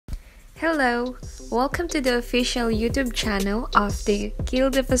Hello, welcome to the official YouTube channel of the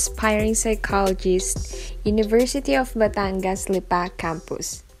Guild of Aspiring Psychologists, University of Batangas, Lipa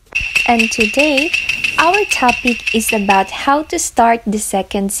campus. And today, our topic is about how to start the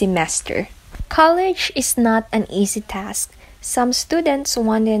second semester. College is not an easy task. Some students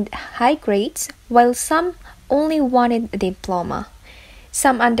wanted high grades, while some only wanted a diploma.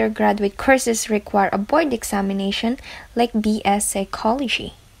 Some undergraduate courses require a board examination like BS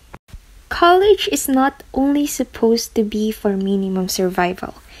Psychology. College is not only supposed to be for minimum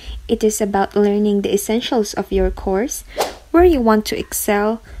survival. It is about learning the essentials of your course, where you want to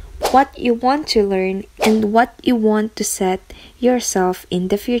excel, what you want to learn, and what you want to set yourself in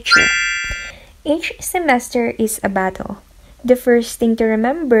the future. Each semester is a battle. The first thing to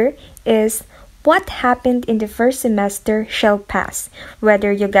remember is what happened in the first semester shall pass.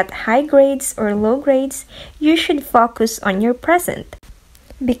 Whether you got high grades or low grades, you should focus on your present.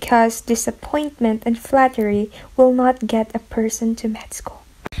 Because disappointment and flattery will not get a person to med school.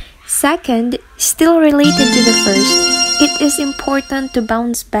 Second, still related to the first, it is important to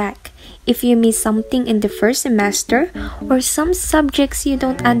bounce back. If you miss something in the first semester or some subjects you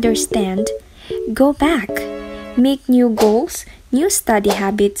don't understand, go back. Make new goals, new study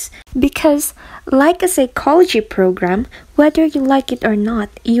habits, because like a psychology program, whether you like it or not,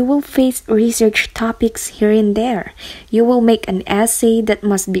 you will face research topics here and there. You will make an essay that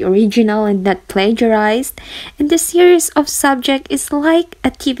must be original and not plagiarized, and the series of subject is like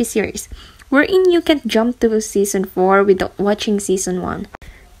a TV series, wherein you can jump to season 4 without watching season 1.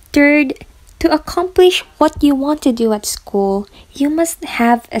 Third, to accomplish what you want to do at school, you must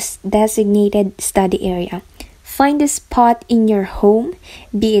have a designated study area. Find a spot in your home,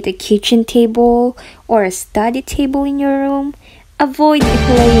 be it a kitchen table or a study table in your room. Avoid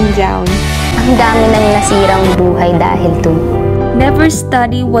laying down. Ang dami nang nasirang buhay dahil dun. Never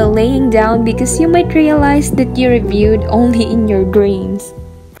study while laying down because you might realize that you reviewed only in your dreams.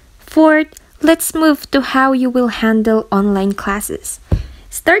 Fourth, let's move to how you will handle online classes.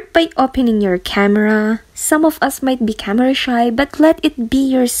 Start by opening your camera. Some of us might be camera shy, but let it be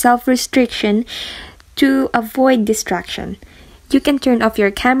your self-restriction to avoid distraction. You can turn off your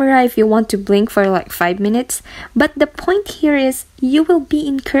camera if you want to blink for like 5 minutes, but the point here is you will be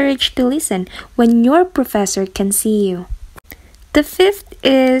encouraged to listen when your professor can see you. The fifth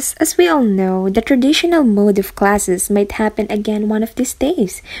is, as we all know, the traditional mode of classes might happen again one of these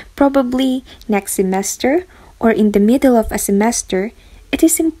days, probably next semester or in the middle of a semester. It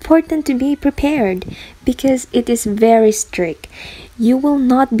is important to be prepared because it is very strict. You will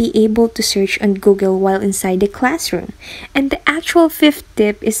not be able to search on Google while inside the classroom. And the actual fifth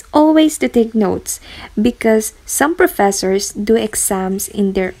tip is always to take notes because some professors do exams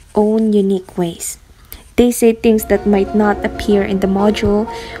in their own unique ways. They say things that might not appear in the module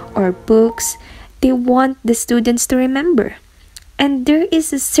or books. They want the students to remember. And there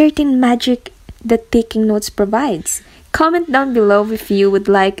is a certain magic that taking notes provides. Comment down below if you would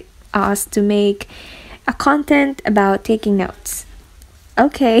like us to make a content about taking notes.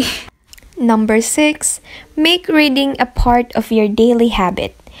 Okay. Number 6. Make reading a part of your daily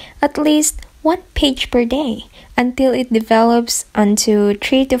habit. At least 1 page per day until it develops onto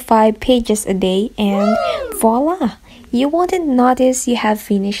 3 to 5 pages a day and voila! You won't notice you have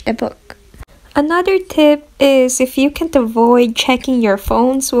finished a book. Another tip is if you can't avoid checking your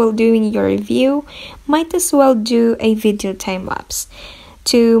phones while doing your review, might as well do a video time-lapse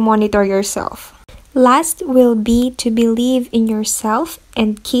to monitor yourself. Last will be to believe in yourself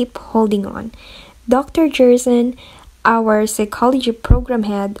and keep holding on. Dr. Jerson, our psychology program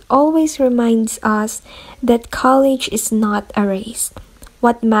head, always reminds us that college is not a race.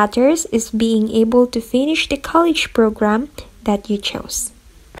 What matters is being able to finish the college program that you chose.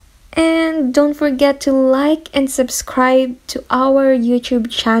 And don't forget to like and subscribe to our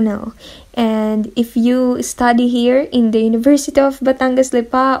YouTube channel. And if you study here in the University of Batangas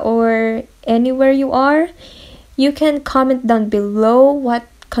Lipa or anywhere you are, you can comment down below what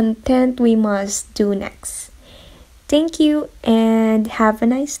content we must do next. Thank you and have a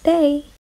nice day.